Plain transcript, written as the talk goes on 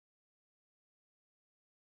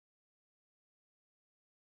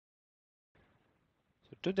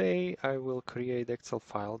Today I will create Excel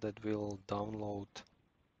file that will download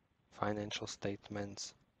financial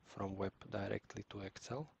statements from web directly to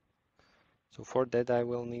Excel. So for that I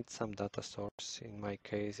will need some data source. In my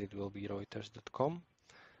case it will be Reuters.com.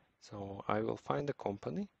 So I will find a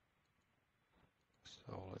company.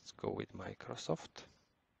 So let's go with Microsoft.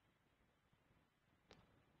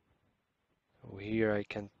 So here I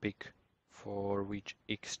can pick for which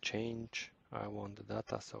exchange I want the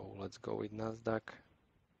data. So let's go with Nasdaq.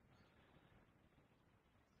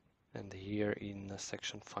 And here in the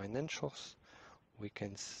section financials, we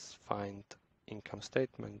can find income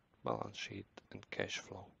statement, balance sheet, and cash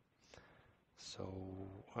flow. So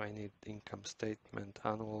I need income statement,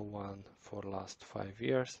 annual one for last 5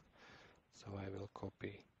 years. So I will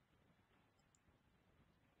copy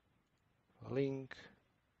a link,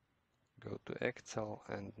 go to Excel,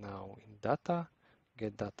 and now in data,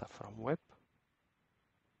 get data from web.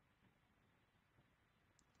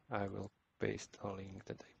 I will paste a link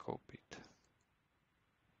that I copied.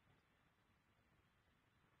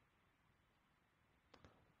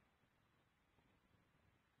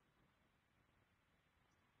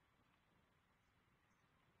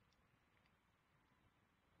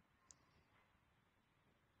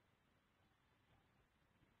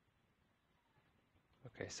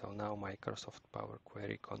 Okay, so now Microsoft Power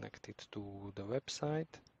Query connected to the website,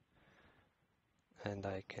 and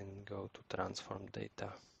I can go to transform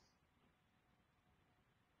data.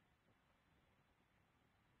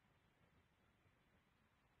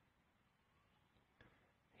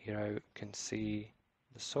 Here I can see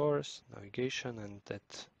the source, navigation, and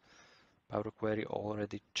that Power Query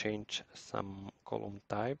already changed some column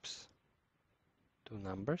types to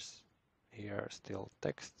numbers. Here are still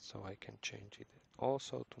text, so I can change it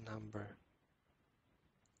also to number.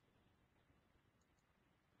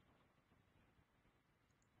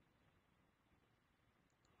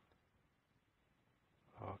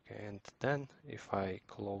 Okay, and then if I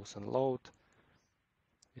close and load,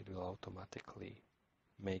 it will automatically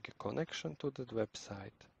make a connection to that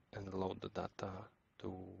website and load the data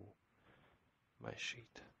to my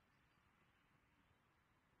sheet.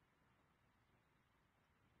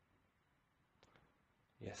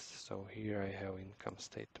 Yes, so here I have income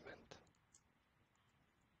statement.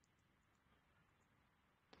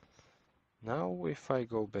 Now if I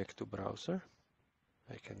go back to browser,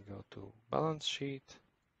 I can go to balance sheet,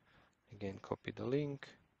 again copy the link,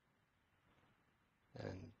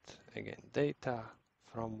 and again data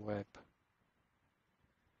from web,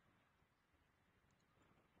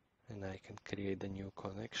 and I can create a new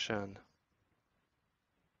connection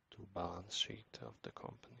to balance sheet of the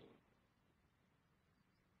company.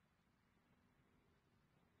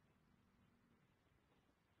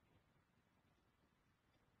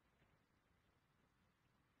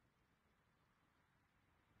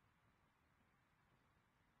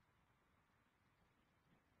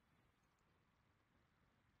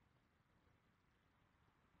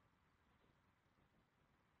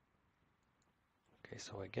 Okay,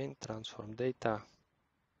 so again transform data.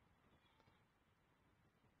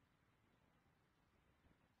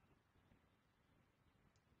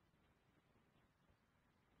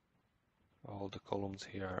 All the columns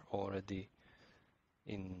here are already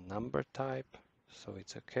in number type, so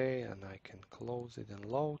it's okay, and I can close it and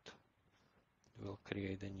load. We'll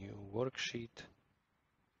create a new worksheet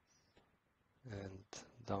and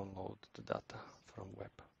download the data from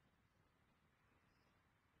web.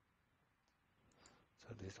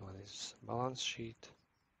 So this one is balance sheet,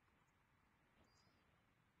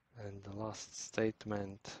 and the last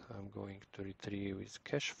statement I'm going to retrieve is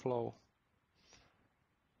cash flow,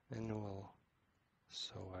 annual.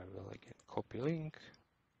 So I will again copy link,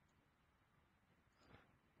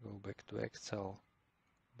 go back to Excel,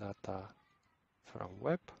 data from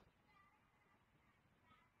web,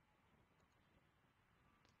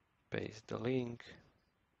 paste the link,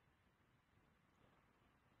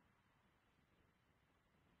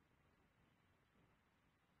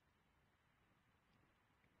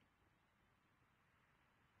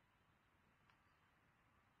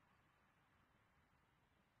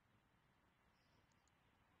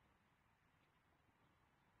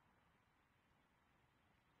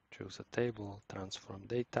 choose a table, transform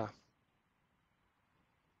data,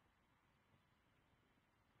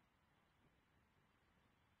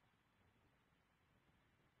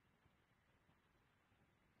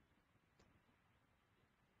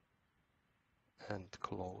 and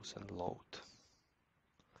close and load.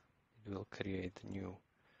 It will create a new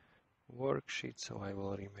worksheet, so I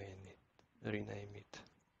will rename it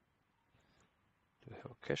to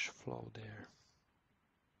have cash flow there.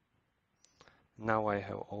 Now I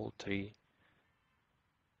have all three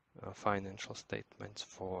financial statements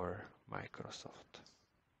for Microsoft.